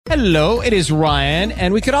Hello, it is Ryan,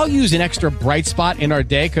 and we could all use an extra bright spot in our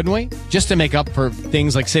day, couldn't we? Just to make up for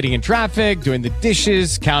things like sitting in traffic, doing the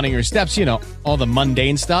dishes, counting your steps, all the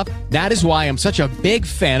mundane stuff. That is why I'm such a big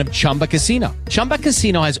fan of Chumba Casino. Chumba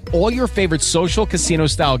Casino has all your favorite social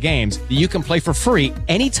casino-style games that you can play for free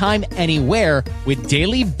anytime, anywhere with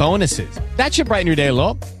daily bonuses. That should brighten your day a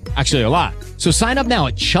little. Actually, a lot. So sign up now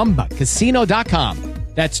at ChumbaCasino.com.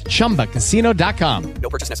 That's ChumbaCasino.com. No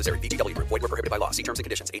purchase necessary. VGW Group. Void where prohibited by law. See terms and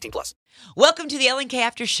conditions. 18+. Welcome to the Ellen K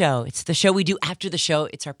After Show. It's the show we do after the show.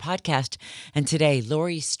 It's our podcast. And today,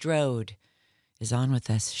 Laurie Strode is on with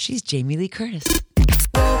us. She's Jamie Lee Curtis.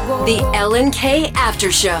 The Ellen K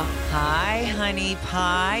After Show. Hi, honey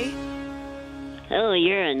pie. Oh,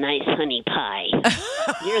 you're a nice honey pie.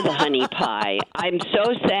 You're the honey pie. I'm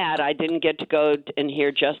so sad I didn't get to go and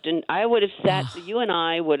hear Justin. I would have sat, you and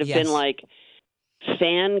I would have been like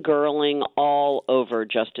fangirling all over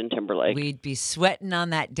Justin Timberlake. We'd be sweating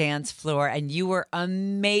on that dance floor, and you were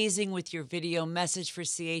amazing with your video message for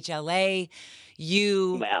CHLA.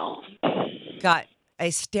 You got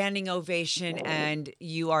a standing ovation, and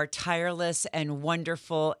you are tireless and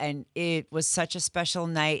wonderful, and it was such a special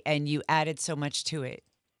night, and you added so much to it.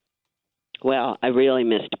 Well, I really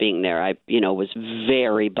missed being there. I, was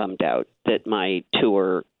very bummed out that my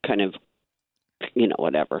tour kind of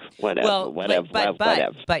whatever.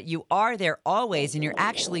 But you are there always, and you're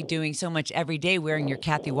actually doing so much every day, wearing your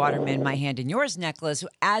Kathy Waterman My Hand in Yours necklace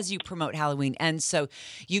as you promote Halloween. And so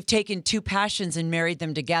you've taken two passions and married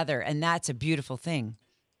them together, and that's a beautiful thing.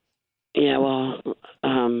 Yeah, well,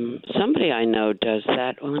 somebody I know does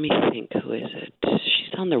that. Well, let me think. Who is it?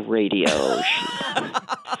 She's on the radio.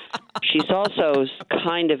 She's also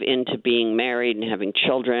kind of into being married and having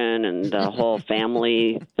children and the whole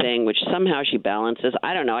family thing, which somehow she balances.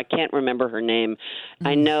 I don't know. I can't remember her name.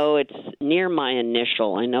 I know it's near my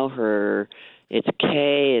initial. I know her. It's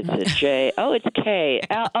K. It's a J. Oh, it's K.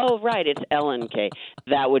 Right. It's Ellen K.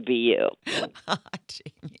 That would be you.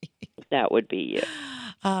 Jamie. That would be you.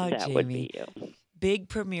 That Jamie. Would be you. Big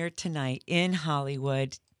premiere tonight in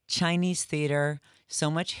Hollywood, Chinese theater. So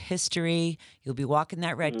much history. You'll be walking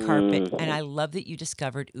that red carpet. And I love that you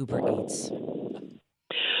discovered Uber Eats.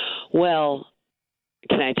 Well,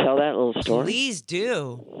 can I tell that little story? Please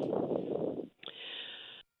do.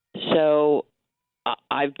 So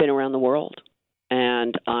I've been around the world,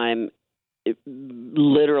 and I'm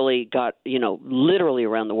literally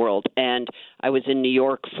around the world. And I was in New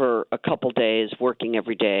York for a couple days working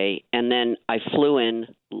every day. And then I flew in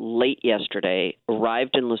late yesterday,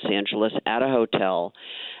 arrived in Los Angeles at a hotel.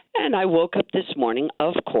 And I woke up this morning,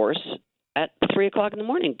 of course, at 3 o'clock in the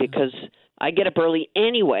morning because I get up early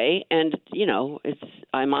anyway. And,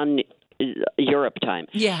 I'm on Europe time.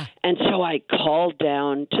 Yeah. And so I called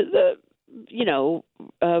down to the,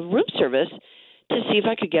 room service to see if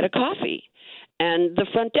I could get a coffee. And the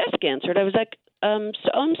front desk answered. I was like, I'm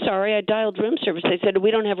sorry, I dialed room service. They said, we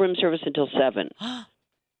don't have room service until 7. No.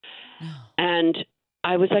 And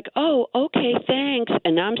I was like, oh, okay, thanks.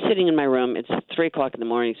 And now I'm sitting in my room. It's 3 o'clock in the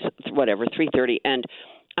morning, 3:30. And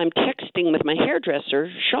I'm texting with my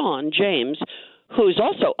hairdresser, Sean James, who's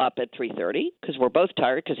also up at 3:30 because we're both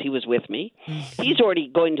tired because he was with me. Mm-hmm. He's already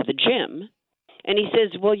going to the gym. And he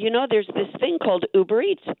says, well, there's this thing called Uber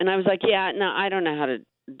Eats. And I was like, yeah, no, I don't know how to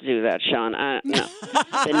do that, Sean. No.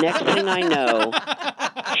 The next thing I know,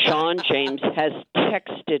 Sean James has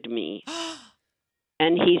texted me.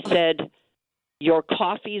 And he said, your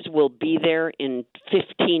coffees will be there in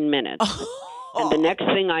 15 minutes. And the next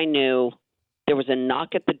thing I knew, there was a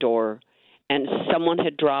knock at the door, and someone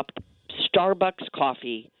had dropped Starbucks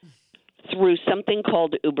coffee through something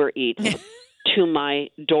called Uber Eats to my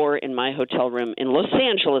door in my hotel room in Los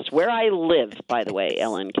Angeles, where I live, by the way,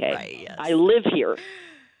 Ellen K. Right, yes. I live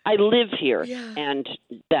here. Yeah. And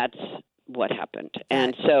that's what happened.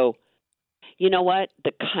 And so, you know what?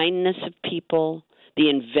 The kindness of people, the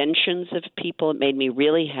inventions of people, it made me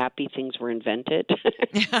really happy things were invented,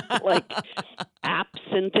 like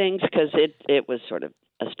apps and things, because it was sort of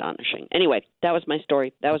astonishing. Anyway, that was my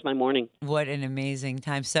story. That was my morning. What an amazing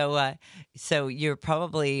time. So you're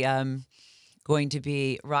probably going to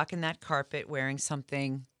be rocking that carpet wearing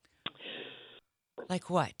something like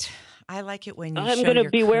what? I like it when you I'm going to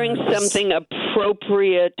be wearing something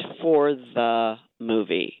appropriate for the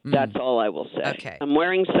movie. That's all I will say. Okay. I'm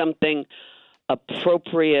wearing something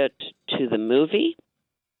appropriate to the movie.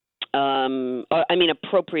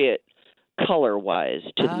 Appropriate color-wise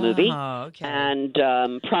to the movie. Okay. And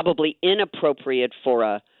probably inappropriate for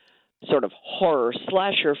a sort of horror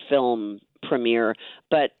slasher film premiere,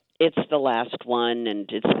 but it's the last one, and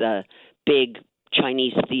it's the big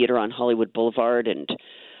Chinese theater on Hollywood Boulevard, and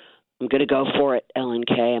I'm going to go for it, Ellen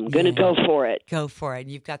K. I'm going to go for it. Go for it.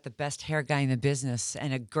 You've got the best hair guy in the business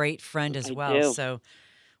and a great friend as well. Do. So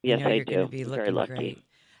yes, you're I going to do. be I'm looking very lucky. great.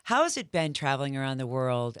 How has it been traveling around the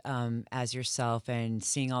world as yourself and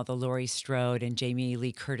seeing all the Laurie Strode and Jamie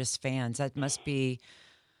Lee Curtis fans? That must be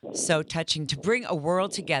so touching to bring a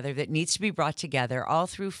world together that needs to be brought together all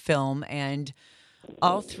through film and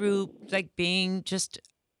all through like being just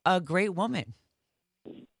a great woman.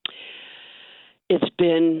 It's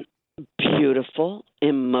been beautiful,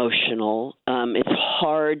 emotional. It's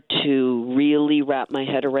hard to really wrap my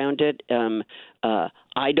head around it.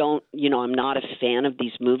 I don't, I'm not a fan of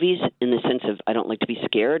these movies in the sense of I don't like to be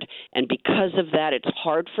scared. And because of that, it's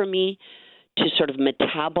hard for me to sort of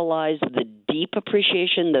metabolize the deep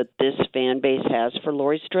appreciation that this fan base has for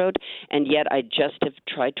Laurie Strode. And yet I just have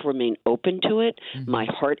tried to remain open to it. Mm-hmm. My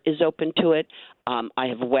heart is open to it. I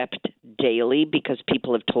have wept daily because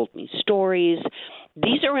people have told me stories.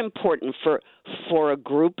 These are important for a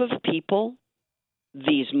group of people.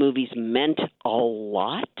 These movies meant a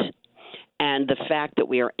lot. And the fact that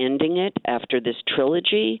we are ending it after this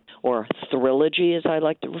trilogy, or thrilogy as I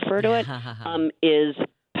like to refer to it, is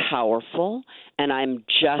powerful. And I'm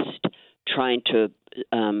just trying to,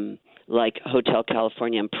 like Hotel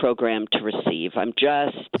California, I'm programmed to receive. I'm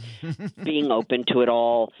just being open to it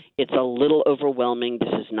all. It's a little overwhelming.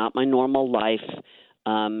 This is not my normal life.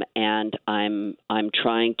 And I'm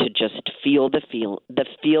trying to just feel the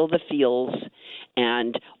feels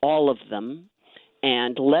and all of them,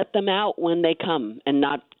 and let them out when they come, and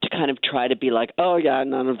not to kind of try to be like, oh yeah,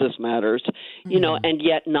 none of this matters, and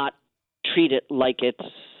yet not treat it like it's,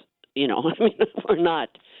 we're not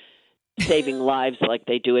saving lives like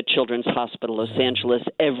they do at Children's Hospital Los Angeles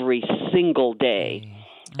every single day,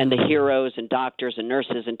 and the heroes and doctors and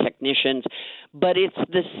nurses and technicians, but it's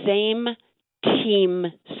the same team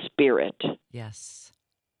spirit. Yes.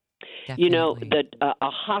 Definitely. That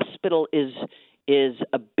a hospital is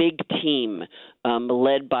a big team,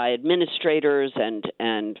 led by administrators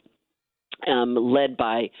and led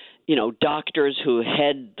by doctors who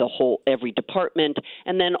head every department,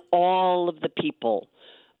 and then all of the people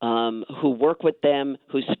who work with them,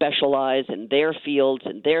 who specialize in their fields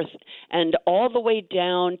and all the way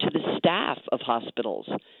down to the staff of hospitals.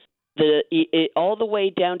 All the way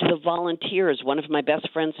down to the volunteers. One of my best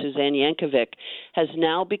friends, Suzanne Yankovic, has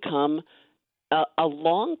now become a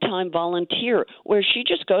long-time volunteer where she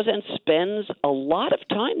just goes and spends a lot of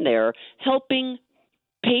time there helping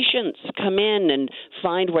patients come in and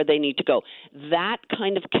find where they need to go. That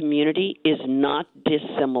kind of community is not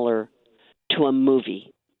dissimilar to a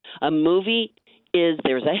movie. A movie is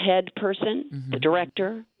there's a head person, the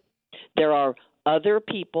director. There are other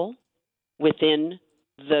people within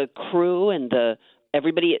the crew and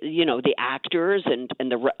everybody, the actors and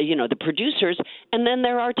the producers, and then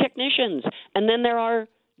there are technicians, and then there are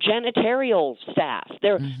janitorial staff.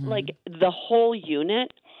 They're like the whole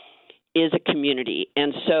unit is a community.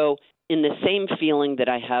 And so in the same feeling that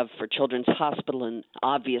I have for Children's Hospital, and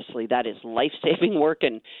obviously that is life-saving work,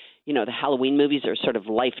 and the Halloween movies are sort of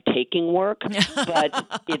life-taking work,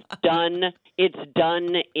 but it's done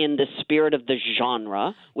in the spirit of the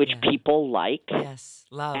genre, which people like,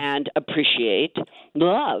 love, and appreciate.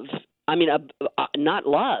 Love. I mean, not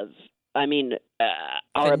love. I mean,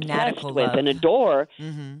 are obsessed with and adore.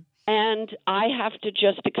 And I have to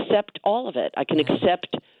just accept all of it. I can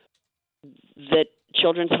accept that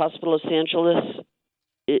Children's Hospital Los Angeles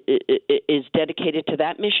is dedicated to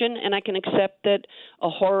that mission, and I can accept that a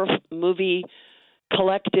horror movie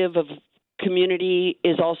collective of community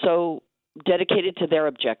is also dedicated to their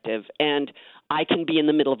objective, and I can be in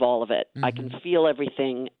the middle of all of it. I can feel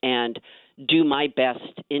everything and do my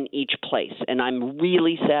best in each place, and I'm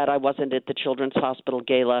really sad I wasn't at the Children's Hospital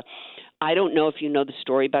Gala. I don't know if you know the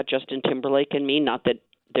story about Justin Timberlake and me, not that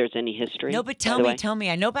there's any history. No, but tell me.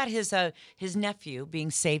 I know about his nephew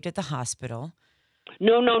being saved at the hospital.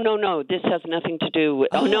 No. This has nothing to do with.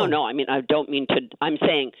 Oh, no. I mean, I don't mean to. I'm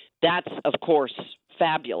saying that's, of course,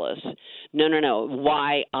 fabulous. No.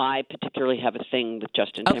 Why I particularly have a thing with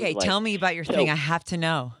Justin Timberlake. Okay, tell me about your thing. I have to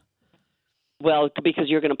know. Well, because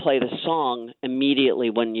you're going to play the song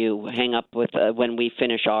immediately when you hang up with when we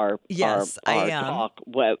finish our talk.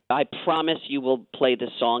 Well, I promise you will play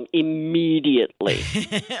the song immediately.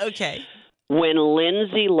 Okay. When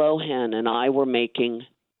Lindsay Lohan and I were making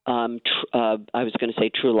I was going to say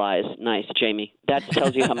True Lies. Nice, Jamie. That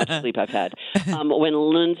tells you how much sleep I've had. When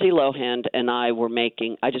Lindsay Lohan and I were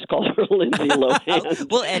making, I just called her Lindsay Lohan.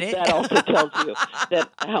 We'll edit. That also tells you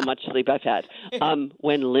how much sleep I've had.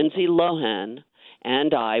 When Lindsay Lohan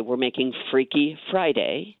and I were making Freaky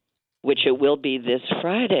Friday, which it will be this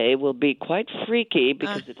Friday, will be quite freaky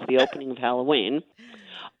because it's the opening of Halloween,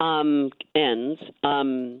 ends.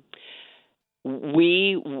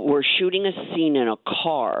 We were shooting a scene in a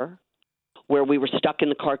car where we were stuck in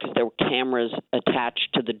the car because there were cameras attached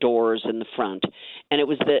to the doors in the front. And it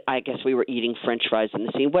was I guess we were eating French fries in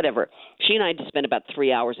the scene, whatever. She and I had to spend about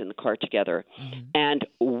 3 hours in the car together. Mm-hmm. And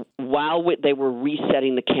while they were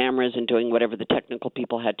resetting the cameras and doing whatever the technical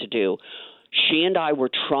people had to do, she and I were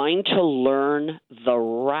trying to learn the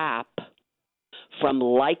rap from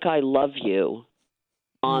Like I Love You.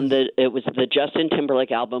 It was the Justin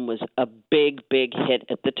Timberlake album, was a big hit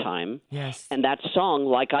at the time. Yes. And that song,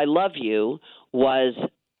 Like I Love You, was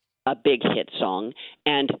a big hit song.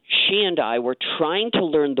 And she and I were trying to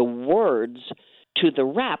learn the words to the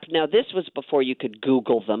rap. Now, this was before you could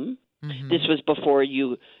Google them. Mm-hmm. This was before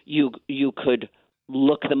you could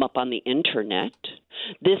look them up on the internet.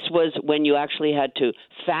 This was when you actually had to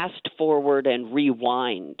fast forward and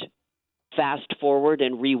rewind. And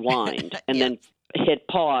then hit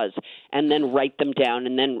pause, and then write them down,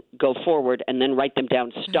 and then go forward, and then write them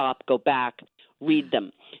down, stop, go back, read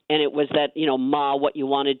them. And it was that, Ma, what you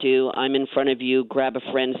want to do, I'm in front of you, grab a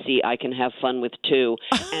friend, see, I can have fun with two.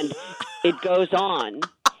 And it goes on.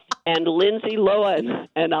 And Lindsay Lohan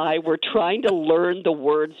and I were trying to learn the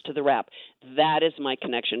words to the rap. That is my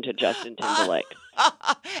connection to Justin Timberlake.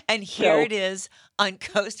 And here it is on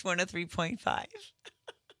Coast 103.5.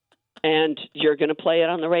 And you're going to play it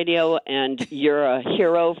on the radio, and you're a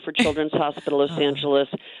hero for Children's Hospital Los Angeles.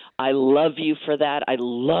 I love you for that. I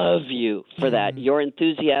love you for that. Your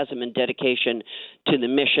enthusiasm and dedication to the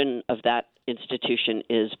mission of that institution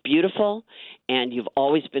is beautiful, and you've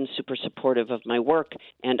always been super supportive of my work.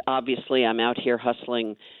 And obviously, I'm out here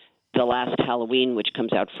hustling The Last Halloween, which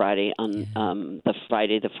comes out Friday on the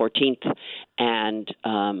Friday the 14th, and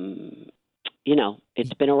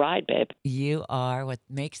it's been a ride, babe. You are what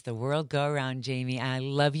makes the world go around, Jamie. I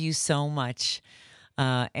love you so much.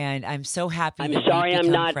 And I'm so happy. I'm sorry I'm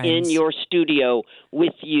not in your studio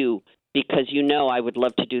with you, because I would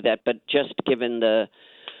love to do that. But just given the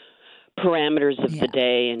parameters of the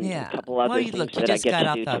day and a couple other things that I get to do today. You just got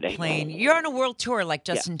off the plane. You're on a world tour like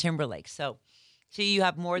Justin Timberlake. So you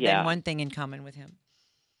have more than one thing in common with him.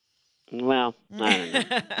 Well,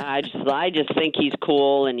 I don't know. I just think he's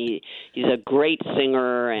cool, and he's a great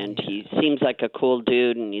singer, and he seems like a cool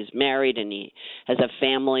dude, and he's married, and he has a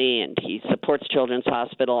family, and he supports Children's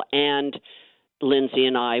Hospital, and Lindsay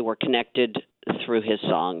and I were connected through his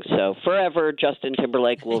song. So forever, Justin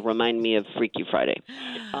Timberlake will remind me of Freaky Friday.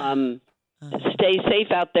 Stay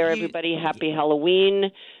safe out there, everybody. Happy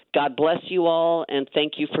Halloween. God bless you all, and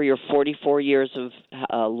thank you for your 44 years of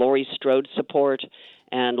Laurie Strode support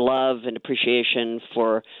and love and appreciation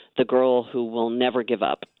for the girl who will never give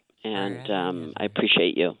up. And I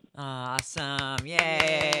appreciate you. Awesome.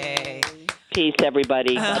 Yay. Peace,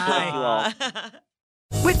 everybody. God bless you all.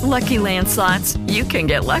 With Lucky Land Slots, you can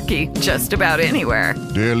get lucky just about anywhere.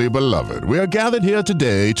 Dearly beloved, we are gathered here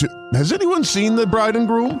today to... Has anyone seen the bride and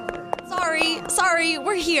groom? Sorry,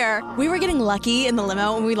 we're here. We were getting lucky in the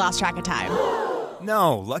limo and we lost track of time.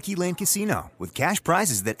 No, Lucky Land Casino, with cash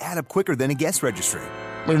prizes that add up quicker than a guest registry.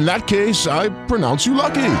 In that case, I pronounce you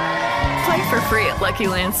lucky. Play for free at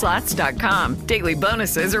LuckyLandSlots.com. Daily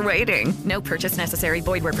bonuses are waiting. No purchase necessary.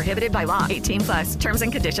 Void where prohibited by law. 18+. Terms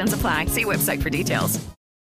and conditions apply. See website for details.